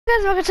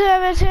Guys, welcome to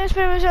my today's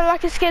video. I'm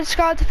Lucky Skin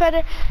Scarlet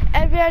Defender,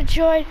 and we are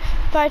joined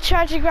by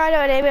Charging Rhino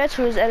and Amos,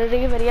 who is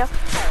editing a video.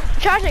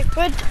 Charging,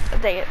 good.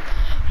 Dang it.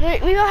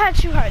 We all had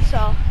 2 hearts,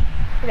 so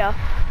you know.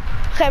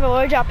 Okay, but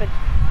we're jumping.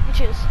 You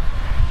choose.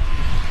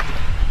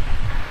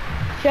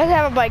 You have to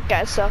have a bike,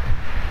 guys. So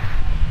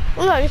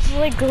look, it's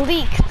like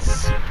leaked.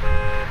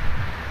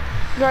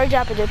 We're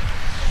jumping, dude.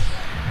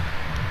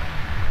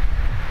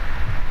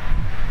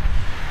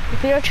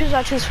 If you don't choose,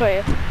 I'll choose for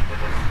you.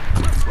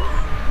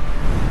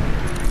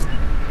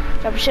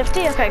 Jump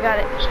shifty? Okay, got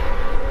it.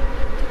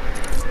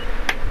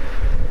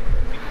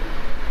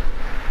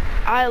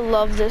 I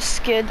love this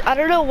skin. I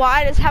don't know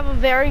why, I just have a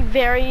very,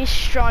 very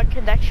strong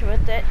connection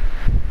with it.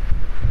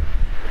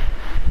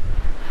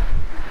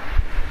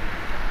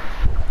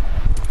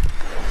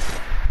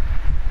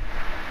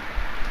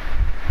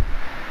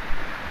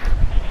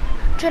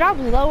 Dude,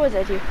 I'm lower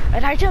than you,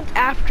 and I jumped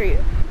after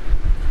you.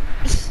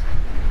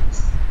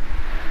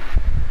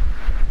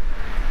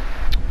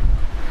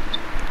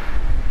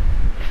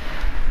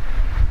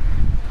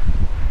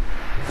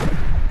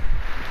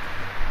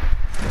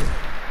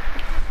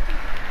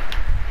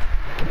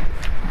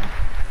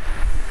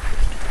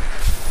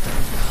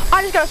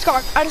 I just got a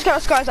scar. I just got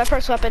a scar as my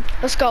first weapon.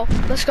 Let's go.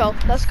 Let's go.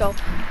 Let's go.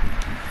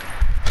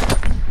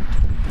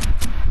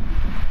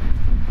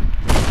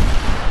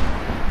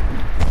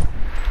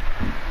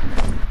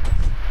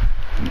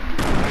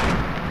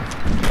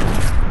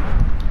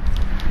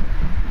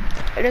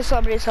 It is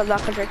somebody, so I'm not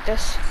gonna drink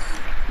this.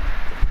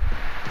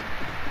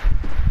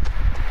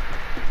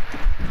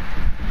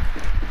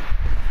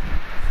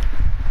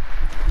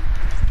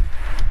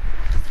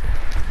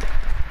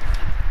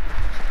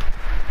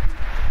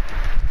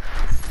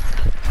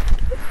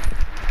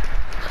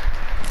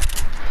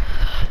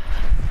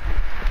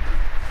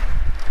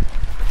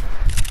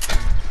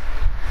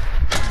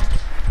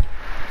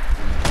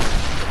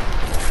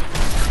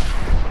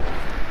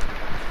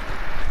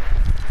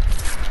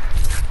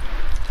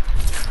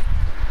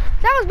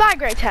 That was my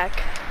great tech.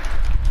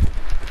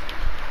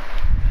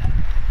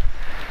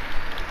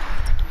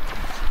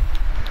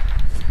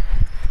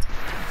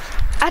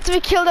 After we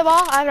kill them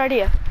all, I have an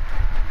idea.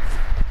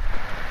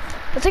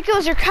 I think it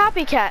was your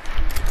copycat.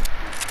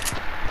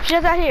 She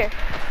does that here.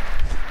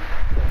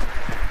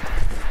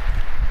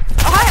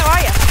 Oh, hi, how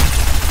are you?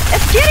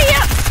 It's getting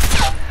up!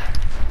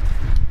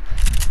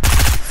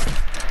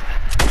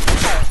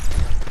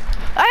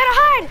 I gotta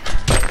hide!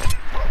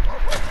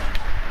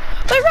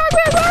 Wait, wrong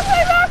way, wrong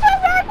way, wrong way,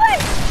 wrong way!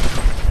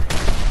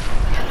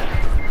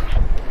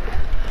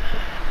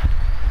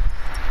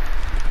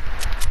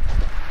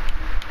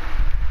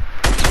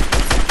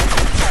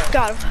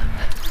 Got him.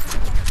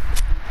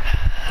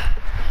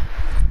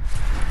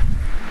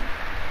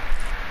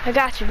 I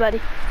got you,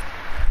 buddy.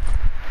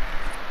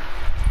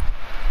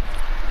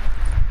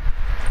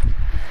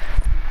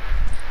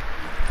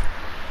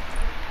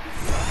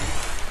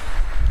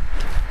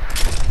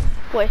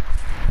 Wait.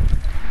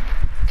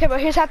 Okay, but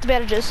here's half the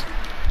bandages.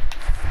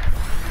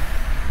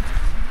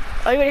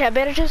 Oh, you already have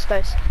bandages?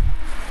 Nice.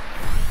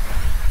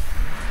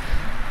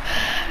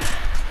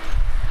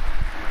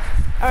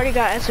 I already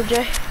got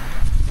SMJ.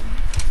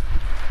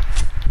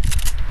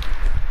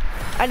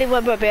 I need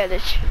 1 more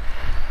bandage.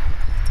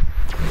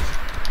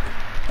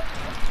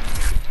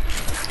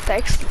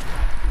 Thanks.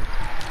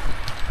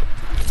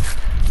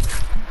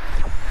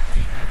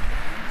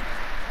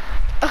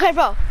 Okay,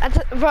 bro.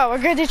 Bro, we're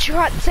gonna do 2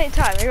 hearts at the same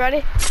time. Are you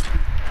ready?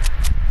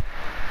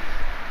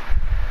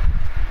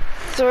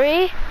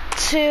 3,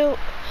 2.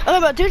 Okay,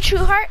 bro, do true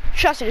heart.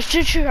 Trust me, just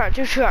do true heart.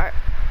 Do true heart.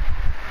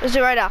 Let's do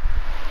it right now.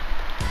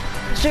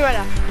 Let's do it right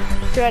now.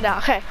 Do it right now.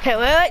 Okay,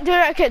 wait. Do it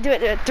right. Okay, do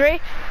it. 3,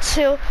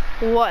 2,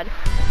 1.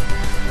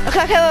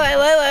 Okay,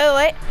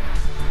 wait.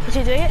 Is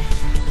he doing it?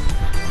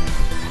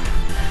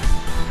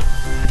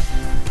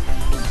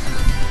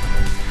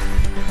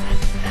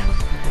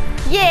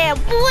 Yeah,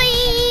 boy!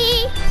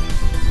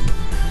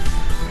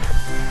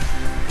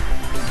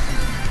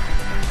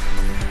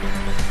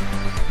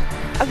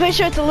 I'm pretty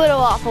sure it's a little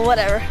off, but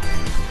whatever.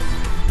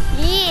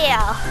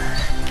 Yeah!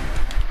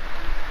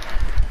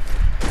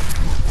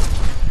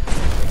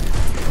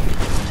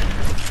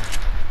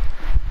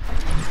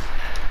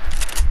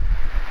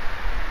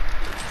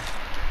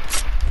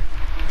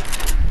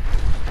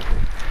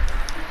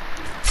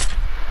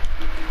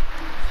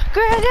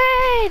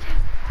 Grenade!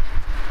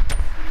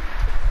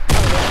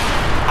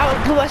 I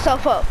would blew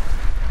myself up.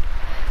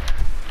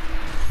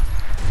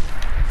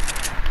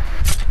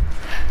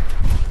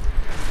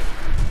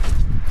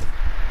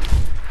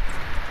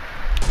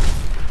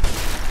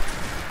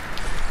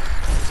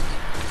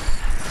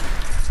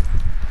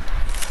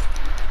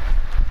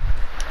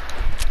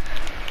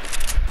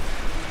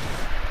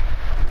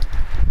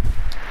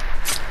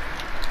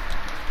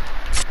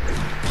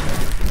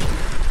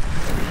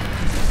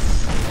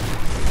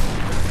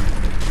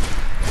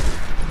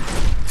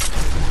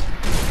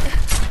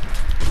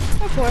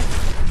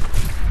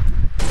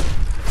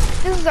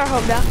 This is our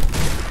home now.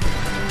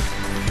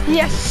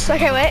 Yes,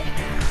 okay, wait.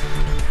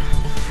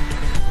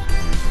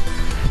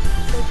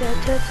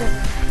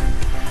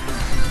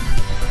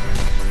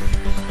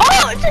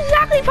 it's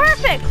exactly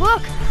perfect.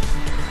 Look.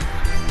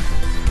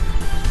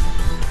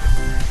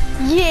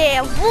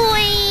 Yeah, boy.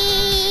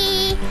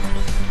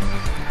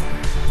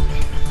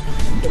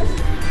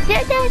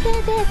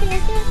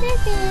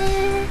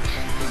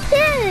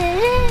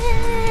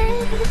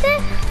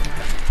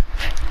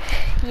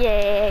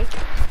 Yay.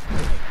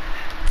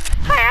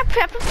 Hi, I'm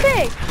Peppa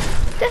Pig.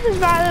 This is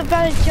my little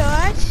brother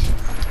George.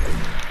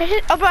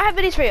 Oh, but I have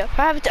minutes for you.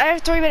 I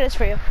have 3 minutes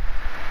for you.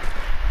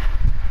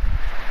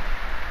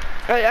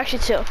 Oh, actually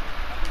 2.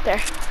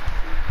 There.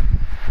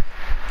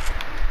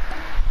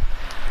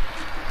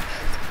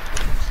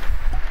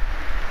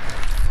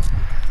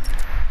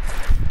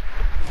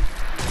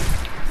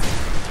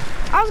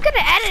 I was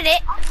gonna edit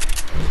it.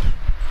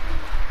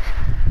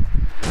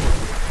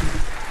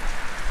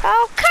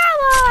 Oh,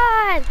 come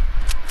on!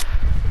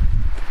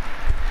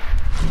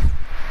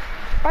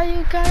 Are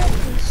you gonna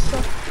be so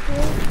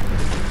cool?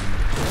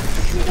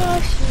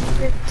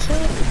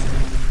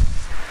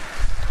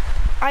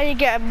 I need to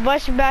get as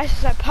much match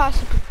as I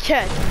possibly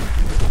can.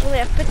 I'm only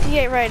at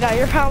 58 right now.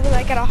 You're probably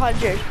like at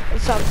 100 or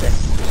something.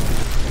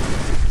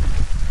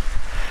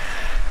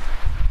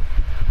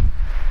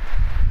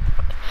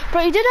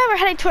 But you did have her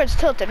heading towards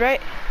Tilted,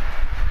 right?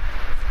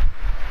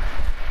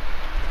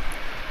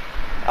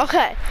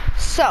 Okay,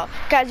 so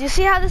guys, you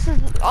see how this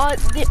is on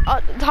the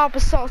top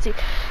of Salty?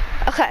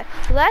 Okay,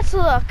 let's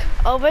look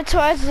over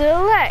towards the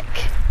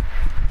lake.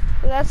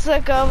 Let's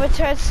look over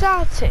towards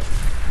Salty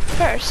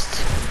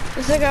first.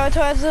 Let's look over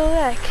towards the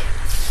lake.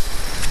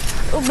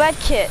 Ooh, med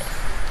kit.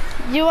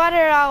 You want it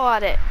or I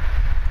want it?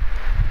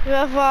 You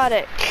both want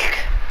it.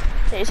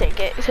 There you take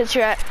it since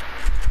you're at.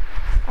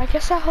 I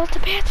guess I'll hold the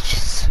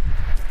bandages.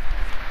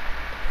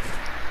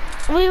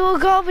 We will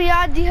go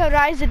beyond the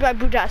horizon, my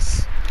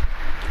Buddhas.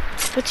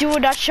 But you will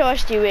not show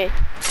us the way.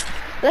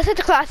 Let's hit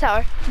the clock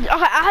tower. Okay,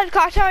 I'll hit the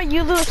clock tower,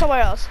 you lose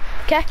somewhere else.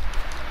 Okay?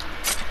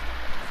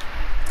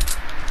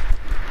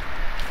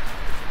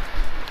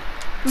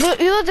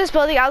 You loot this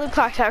building, I'll loot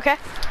clock tower, okay?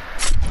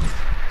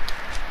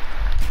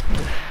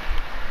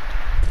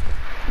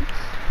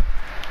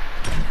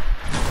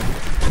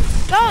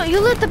 No, you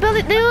loot the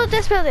building, you loot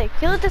this building.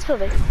 You loot this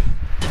building.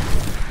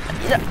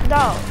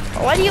 No.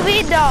 What do you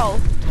mean no?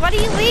 What do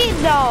you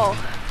mean no?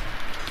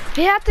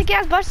 You have to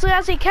get as much loot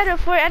as you can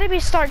before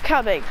enemies start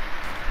coming.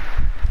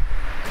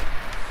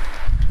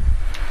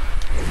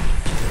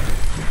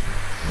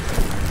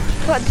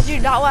 What, did you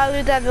not want to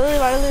loot that building?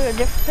 Want to loot a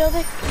different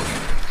building?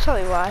 Tell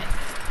me why,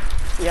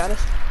 to be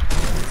honest.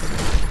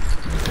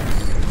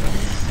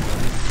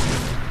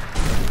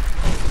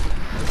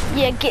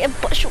 Yeah, get a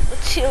bunch of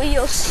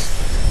materials.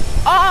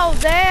 Oh,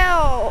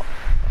 no!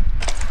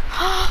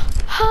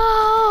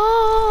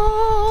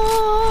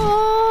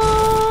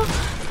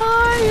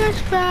 I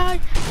just found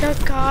the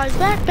gun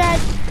weapon.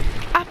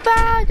 I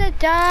found the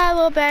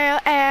double barrel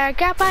and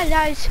got my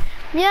lights.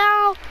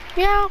 Meow,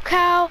 meow,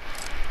 cow.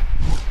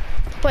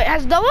 Wait,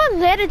 has no one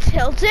landed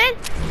Tilted?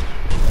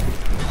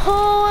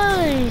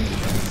 Holy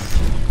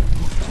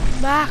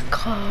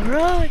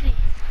macaroni.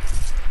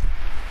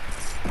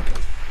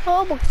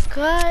 Oh my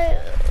god.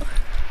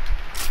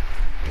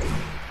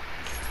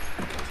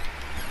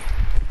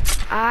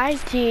 I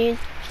need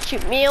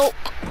some milk.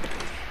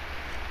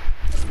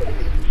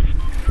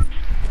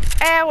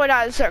 And we're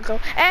not in a circle.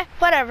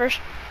 Whatevers.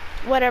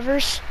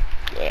 Whatevers.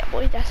 Yeah,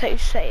 boy, that's how you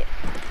say it.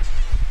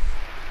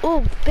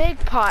 Ooh, big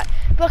pot.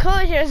 But come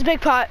over here, there's a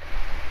big pot.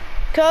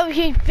 Come over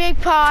here, big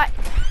pot.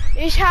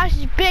 This house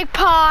is big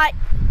pot.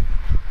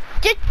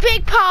 Just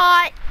big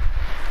pot.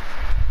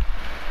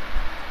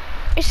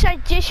 It's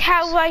like this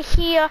house right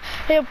here,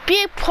 and a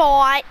big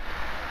pot.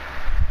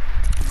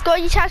 Go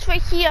to this house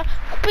right here,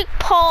 big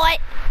pot.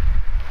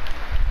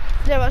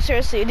 No, but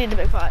seriously, you need the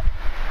big pot.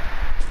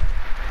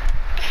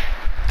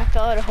 I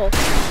fell in a hole.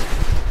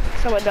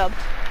 Someone dumb.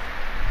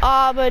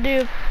 I'm a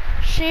noob.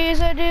 She's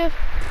a noob.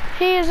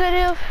 He's a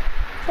noob.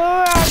 We're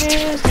all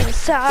noobs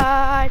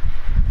inside.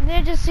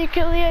 Ninja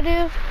secretly a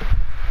noob.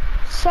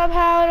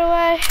 Somehow in a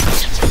way.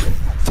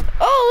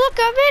 Oh, look,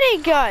 a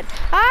minigun.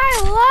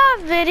 I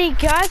love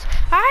miniguns.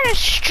 I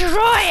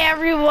destroy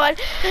everyone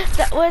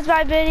that was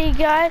my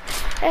minigun.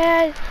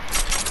 And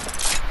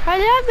I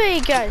love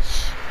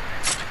miniguns.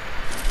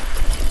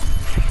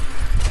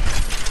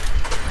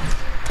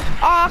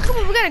 Oh, come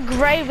on, we got a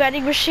gray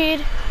vending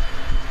machine.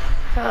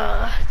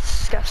 Oh,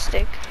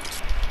 disgusting.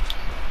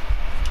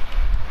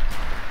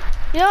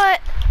 You know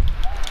what?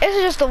 This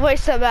is just a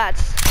waste of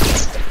mats.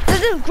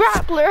 This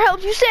grappler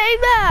helps you save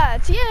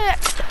mats, yeah.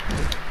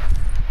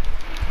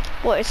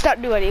 Well, it's not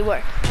new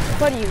anymore.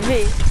 What do you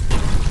mean?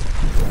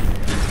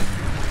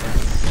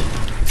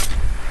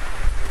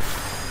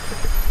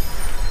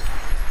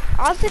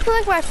 I honestly feel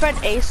like my friend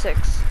A6.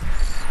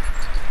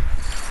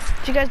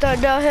 If you guys don't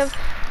know him,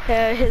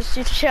 his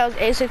YouTube channel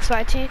is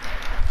A6YT.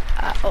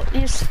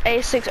 He's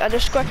A6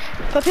 underscore.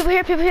 But people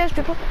here,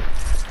 people.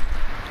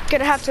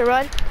 Gonna have to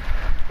run.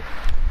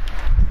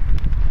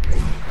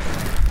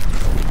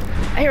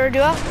 I hear a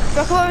duo.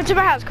 Bro, come over to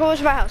my house. Come over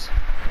to my house.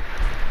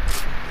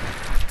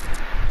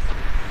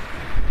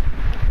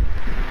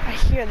 I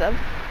hear them.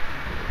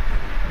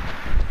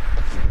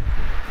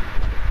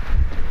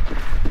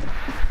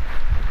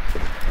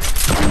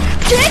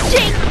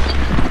 Genji!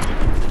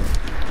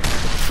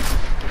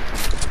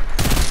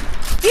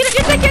 You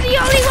think you're the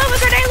only one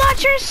with grenade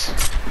launchers?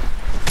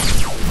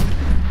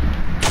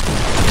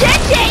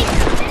 Genji!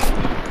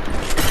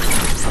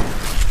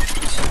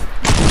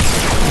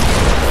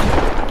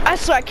 I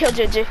swear I killed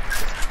Genji.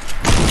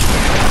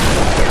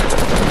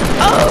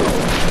 Oh!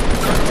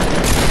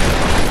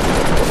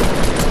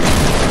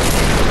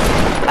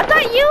 I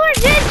thought you were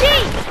Genji!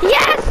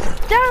 Yes!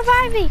 Don't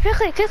revive me!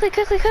 Quickly!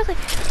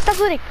 Stop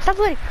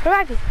looting!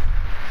 Revive me!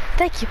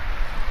 Thank you.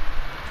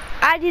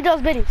 I need those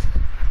minis.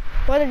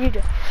 More than you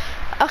do.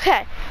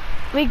 Okay.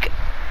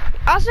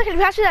 Also, can you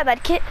pass me that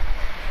med kit?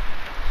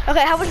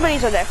 Okay, how much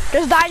minis are there?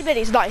 There's 9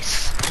 minis.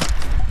 Nice.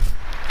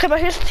 Okay, but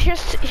here's 2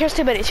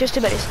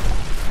 minis.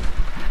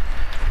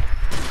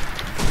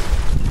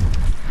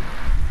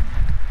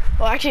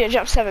 Well, actually, I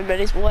dropped 7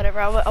 minis, but whatever.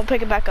 I'll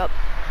pick it back up.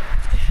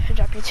 I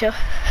dropped you 2.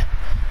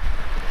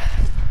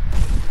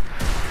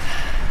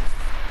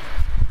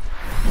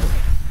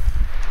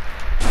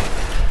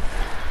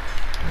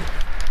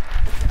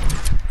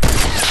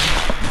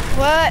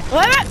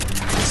 What?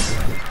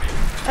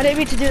 I didn't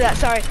mean to do that,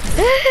 sorry.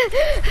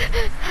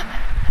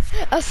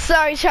 I'm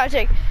sorry,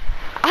 charging.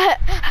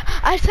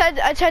 I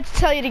tried to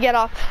tell you to get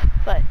off,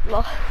 but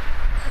well.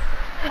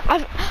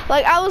 I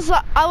was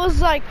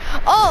like,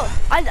 oh,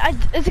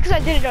 it's because I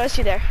didn't notice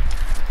you there.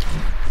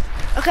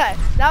 Okay,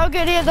 now we're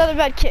gonna need another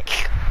med kit.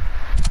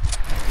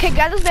 Okay,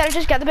 grab the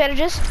bandages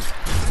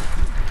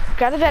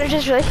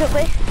really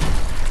quickly.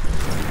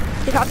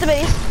 You got the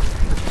minis.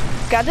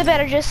 Grab the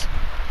bandages,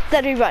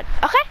 then we run,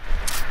 okay?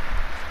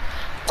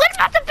 What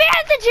about the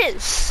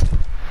bandages?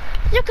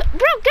 Bro,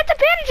 get the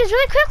bandages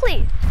really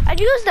quickly. I'd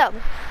use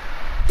them.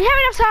 You have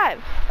enough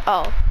time.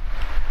 Oh.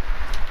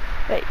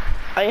 Wait.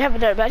 Oh, you have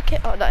another med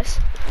kit? Oh, nice.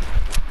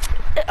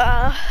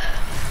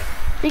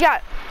 You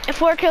got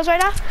 4 kills right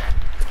now?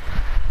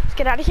 Let's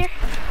get out of here.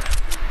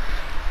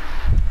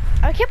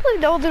 I can't believe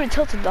no one's even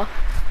tilted though.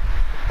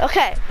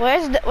 Okay,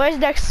 where's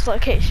next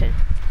location?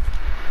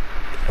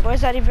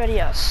 Where's anybody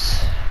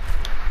else?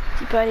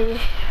 Anybody?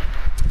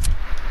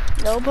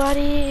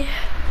 Nobody?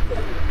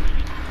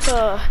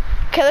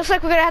 Okay, looks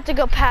like we're gonna have to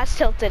go past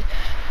Tilted.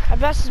 Our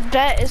best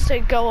bet is to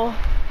go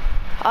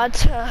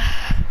onto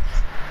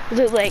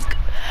the lake.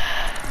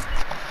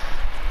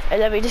 And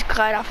then we just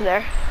glide off of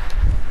there.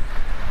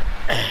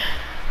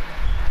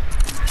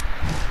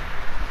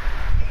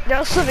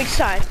 No swimming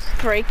sign,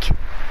 break.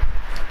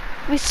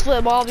 We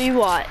swim all we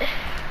want.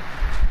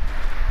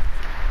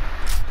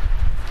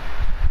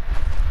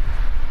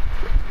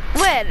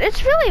 When?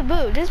 It's really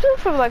moved. It's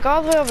moved from like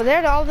all the way over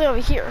there to all the way over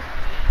here.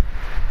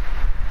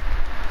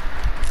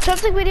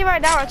 Something we need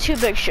right now are 2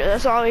 big shoes.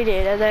 That's all we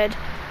need. And then,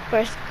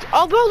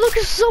 oh bro, look,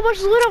 there's so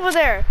much loot over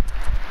there.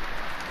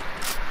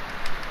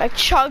 Like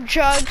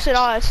chugs and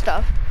all that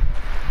stuff.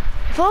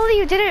 If only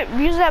you didn't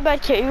use that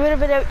med kit, you would have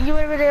been able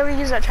to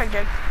use that chug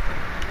jug.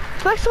 I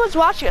feel like someone's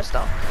watching us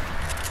though.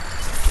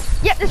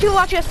 Yeah, there's people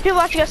watching us.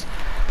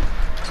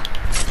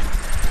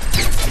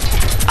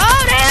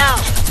 Oh no!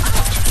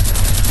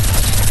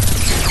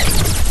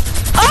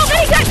 Oh,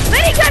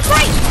 minigun,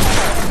 fight!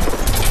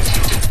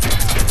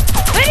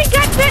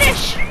 Minigun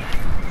finish!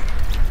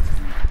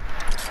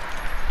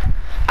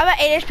 I'm at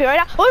 8 HP right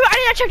now. Oh, I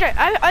need that chug jug.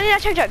 I need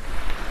that chug jug.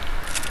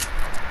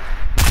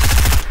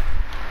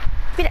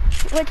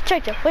 Where's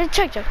the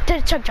chug jug? Give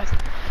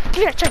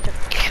me that chug jug.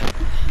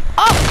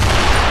 Oh!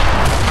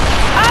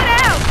 Oh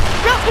no!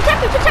 No, protect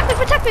me! I'm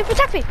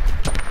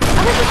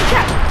gonna place a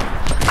trap.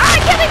 Ah, I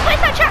can't place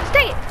that trap,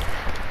 dang it!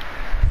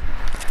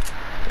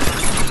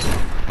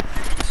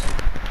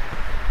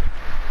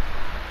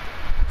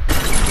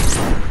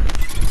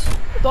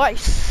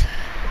 Nice.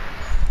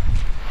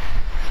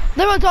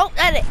 No, don't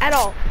edit at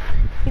all.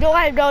 You don't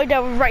let him know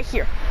that we're right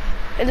here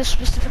in this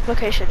specific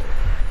location.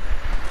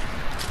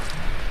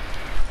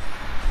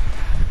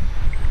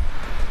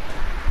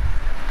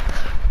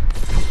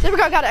 There we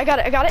go, I got it.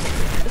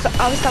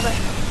 I'll stop it.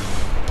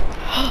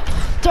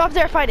 They're up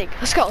there fighting.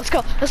 Let's go.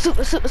 Let's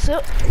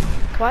loot.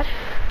 Come on.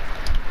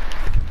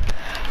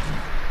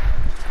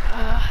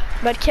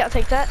 Med kit, I'll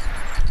take that.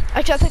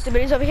 Actually, I'll take the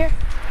minis over here.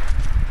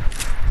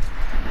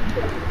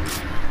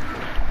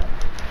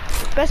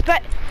 Best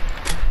bet.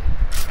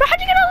 Bro, how'd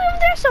you get all over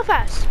there so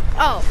fast?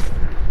 Oh,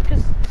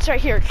 because it's right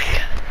here.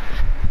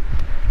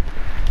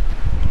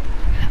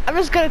 I'm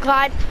just gonna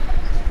glide.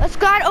 Let's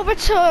glide over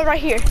to right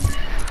here.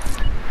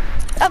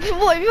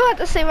 People, if you have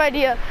the same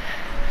idea.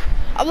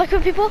 I'm looking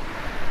for people.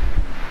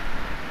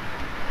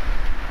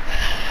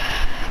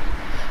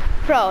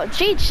 Bro,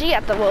 GG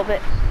at the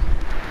moment.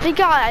 They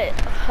got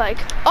like,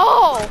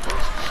 oh,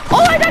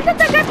 I got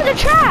that guy for the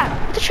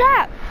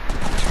trap.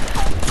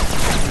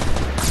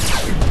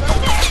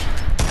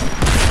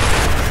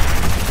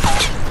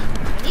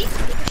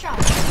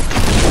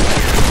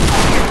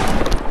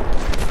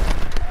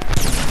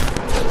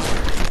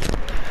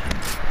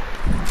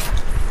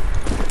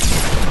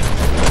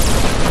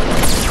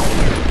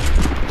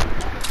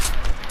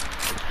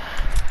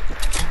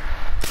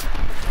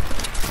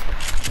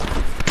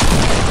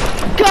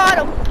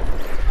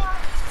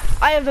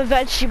 I have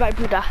avenged you, my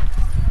Buddha.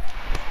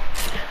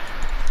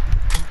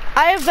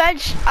 I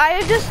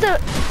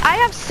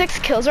have 6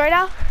 kills right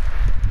now.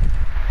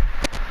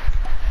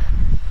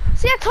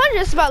 See, I told you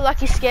this is my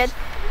lucky skin.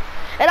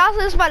 And also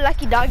this is my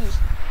lucky doggy.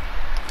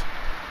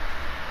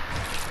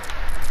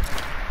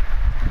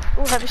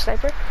 Ooh, heavy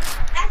sniper.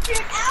 After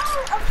an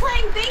hour of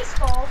playing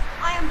baseball,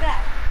 I am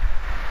back.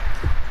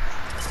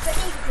 But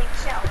I need to take a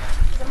shower,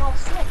 because I'm all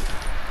sweaty.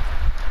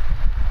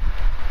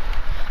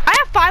 I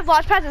have 5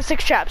 launch pads and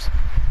 6 traps.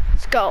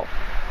 Let's go.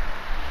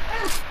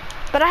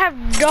 But I have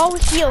no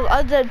heal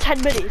other than 10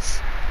 minis.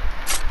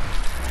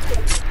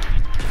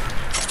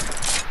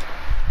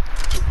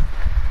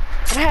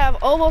 I have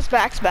almost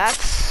max.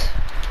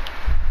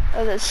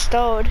 Other than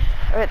stone,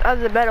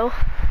 other than metal.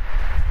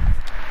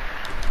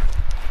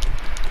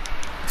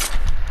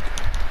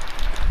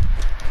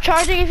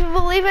 Charging, if you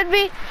believe in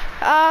me.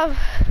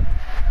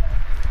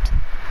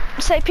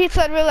 Say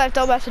pizza in real life,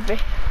 don't message me.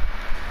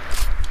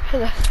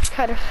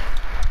 Kind of.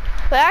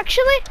 But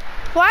actually,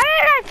 why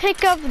did I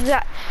pick up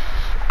that?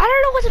 I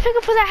don't know what to pick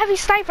up for that heavy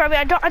sniper. I mean,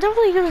 I don't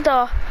really use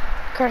the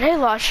grenade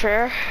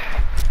launcher.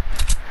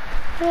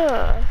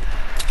 Yeah,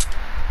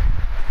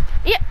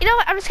 you know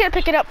what? I'm just gonna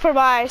pick it up for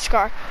my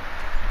scar.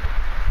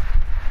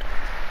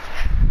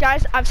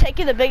 Guys, I'm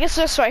taking the biggest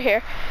risk right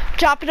here.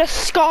 Dropping a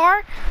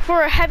scar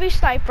for a heavy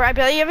sniper. I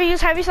barely ever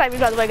use heavy snipers,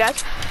 by the way,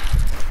 guys.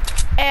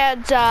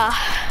 And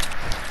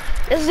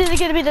this is either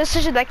gonna be the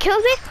decision that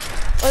kills me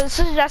or the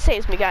decision that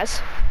saves me,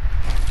 guys.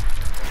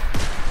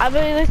 I'm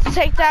willing to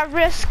take that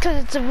risk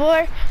because it's a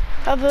more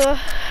of a,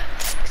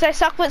 because I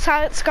suck with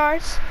silent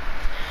scars.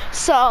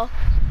 So,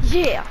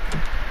 yeah.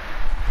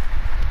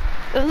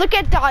 And look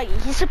at Doggy,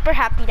 he's super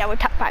happy that we're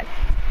top 5.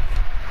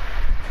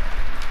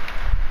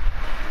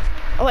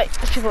 Oh wait,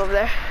 there's people over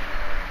there.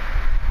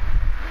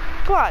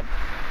 Come on.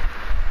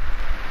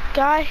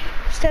 Guy,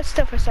 stand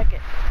still for a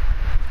second.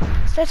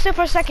 Stand still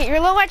for a second. You're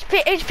low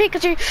HP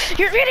because you're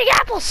eating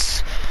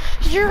apples.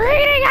 You're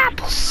eating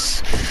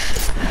apples.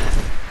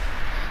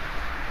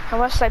 I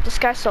want to snipe this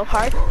guy so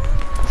hard.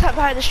 He's not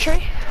behind this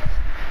tree.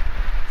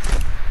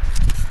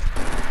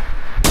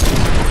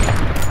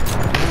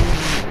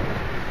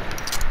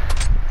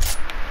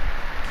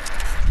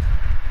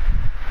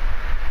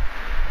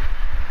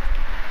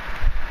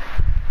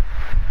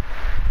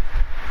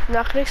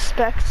 Not gonna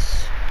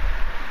expect.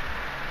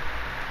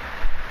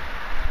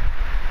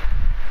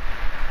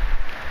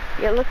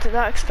 Yeah, look, they're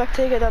not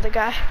expecting another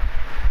guy.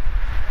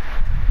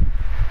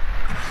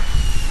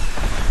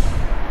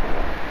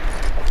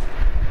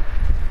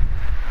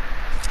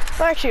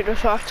 I'll actually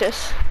just watch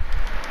this.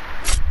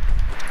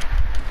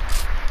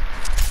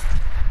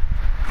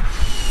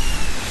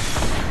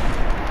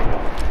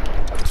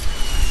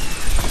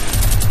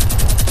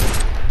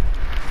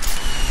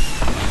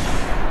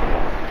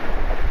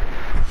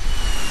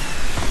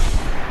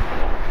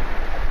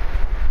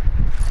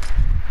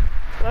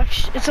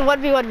 It's a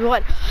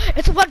 1v1v1.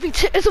 It's a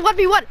 1v2. It's a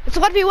 1v1. It's a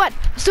 1v1.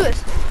 Let's do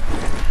this.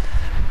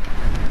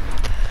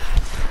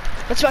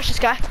 Let's rush this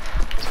guy.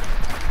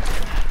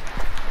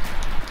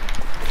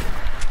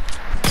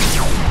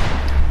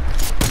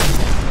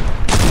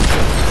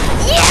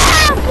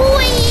 Yeah,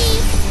 boy!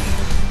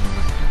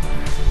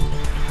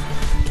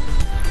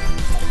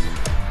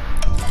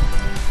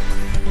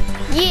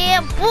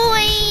 Yeah,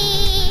 boy!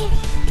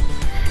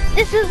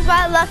 This is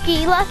my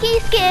lucky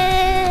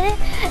skin.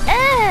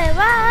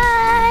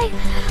 My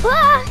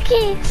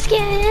lucky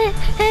skin.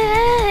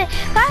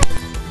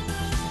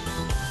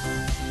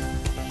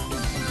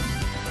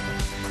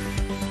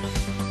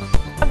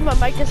 My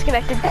mic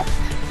disconnected.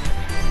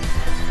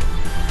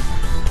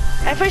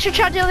 I'm pretty sure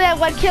Chad only had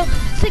 1 kill.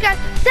 So guys,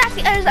 that's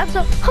the end of this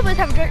episode. Hope you guys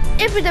have enjoyed.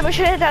 If you did, make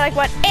sure to hit that like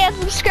button and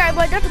subscribe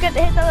button. Don't forget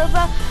to hit that little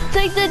bell.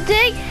 Take the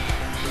ding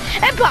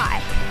and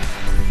bye.